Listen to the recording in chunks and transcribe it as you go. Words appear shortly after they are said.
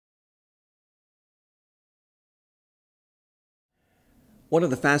One of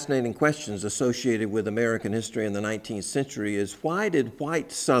the fascinating questions associated with American history in the 19th century is, why did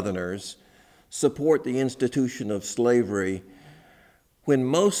white Southerners support the institution of slavery when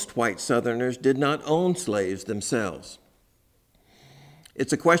most white Southerners did not own slaves themselves?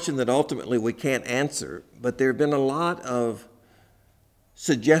 It's a question that ultimately we can't answer, but there have been a lot of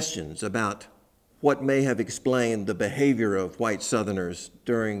suggestions about what may have explained the behavior of white Southerners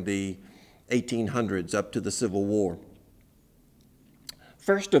during the 1800s up to the Civil War.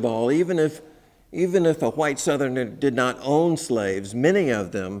 First of all, even if a white Southerner did not own slaves, many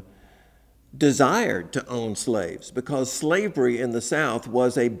of them desired to own slaves because slavery in the South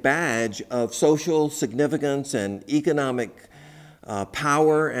was a badge of social significance and economic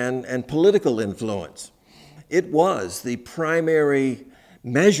power and political influence. It was the primary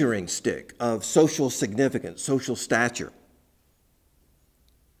measuring stick of social significance, social stature.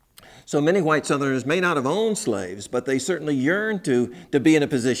 So many white Southerners may not have owned slaves, but they certainly yearned to be in a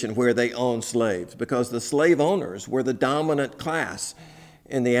position where they owned slaves because the slave owners were the dominant class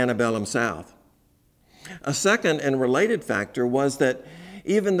in the antebellum South. A second and related factor was that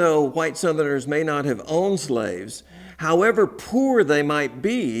even though white Southerners may not have owned slaves, however poor they might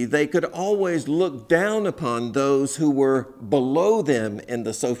be, they could always look down upon those who were below them in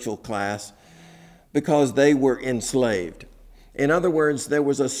the social class because they were enslaved. In other words, there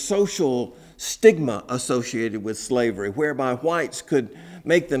was a social stigma associated with slavery whereby whites could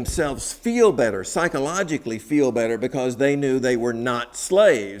make themselves feel better, psychologically feel better, because they knew they were not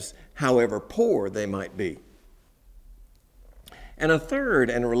slaves, however poor they might be. And a third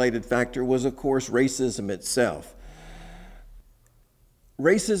and related factor was, of course, racism itself.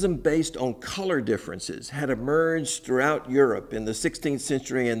 Racism based on color differences had emerged throughout Europe in the 16th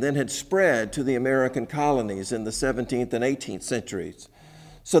century and then had spread to the American colonies in the 17th and 18th centuries.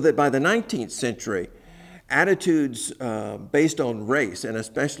 So that by the 19th century, attitudes based on race, and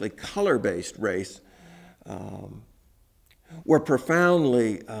especially color-based race, were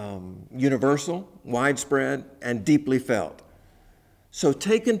profoundly universal, widespread, and deeply felt. So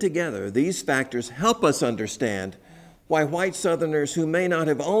taken together, these factors help us understand why white Southerners who may not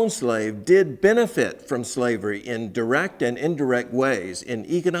have owned slaves did benefit from slavery in direct and indirect ways, in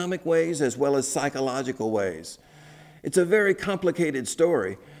economic ways as well as psychological ways. It's a very complicated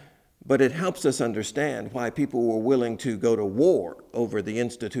story, but it helps us understand why people were willing to go to war over the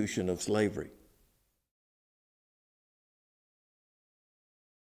institution of slavery.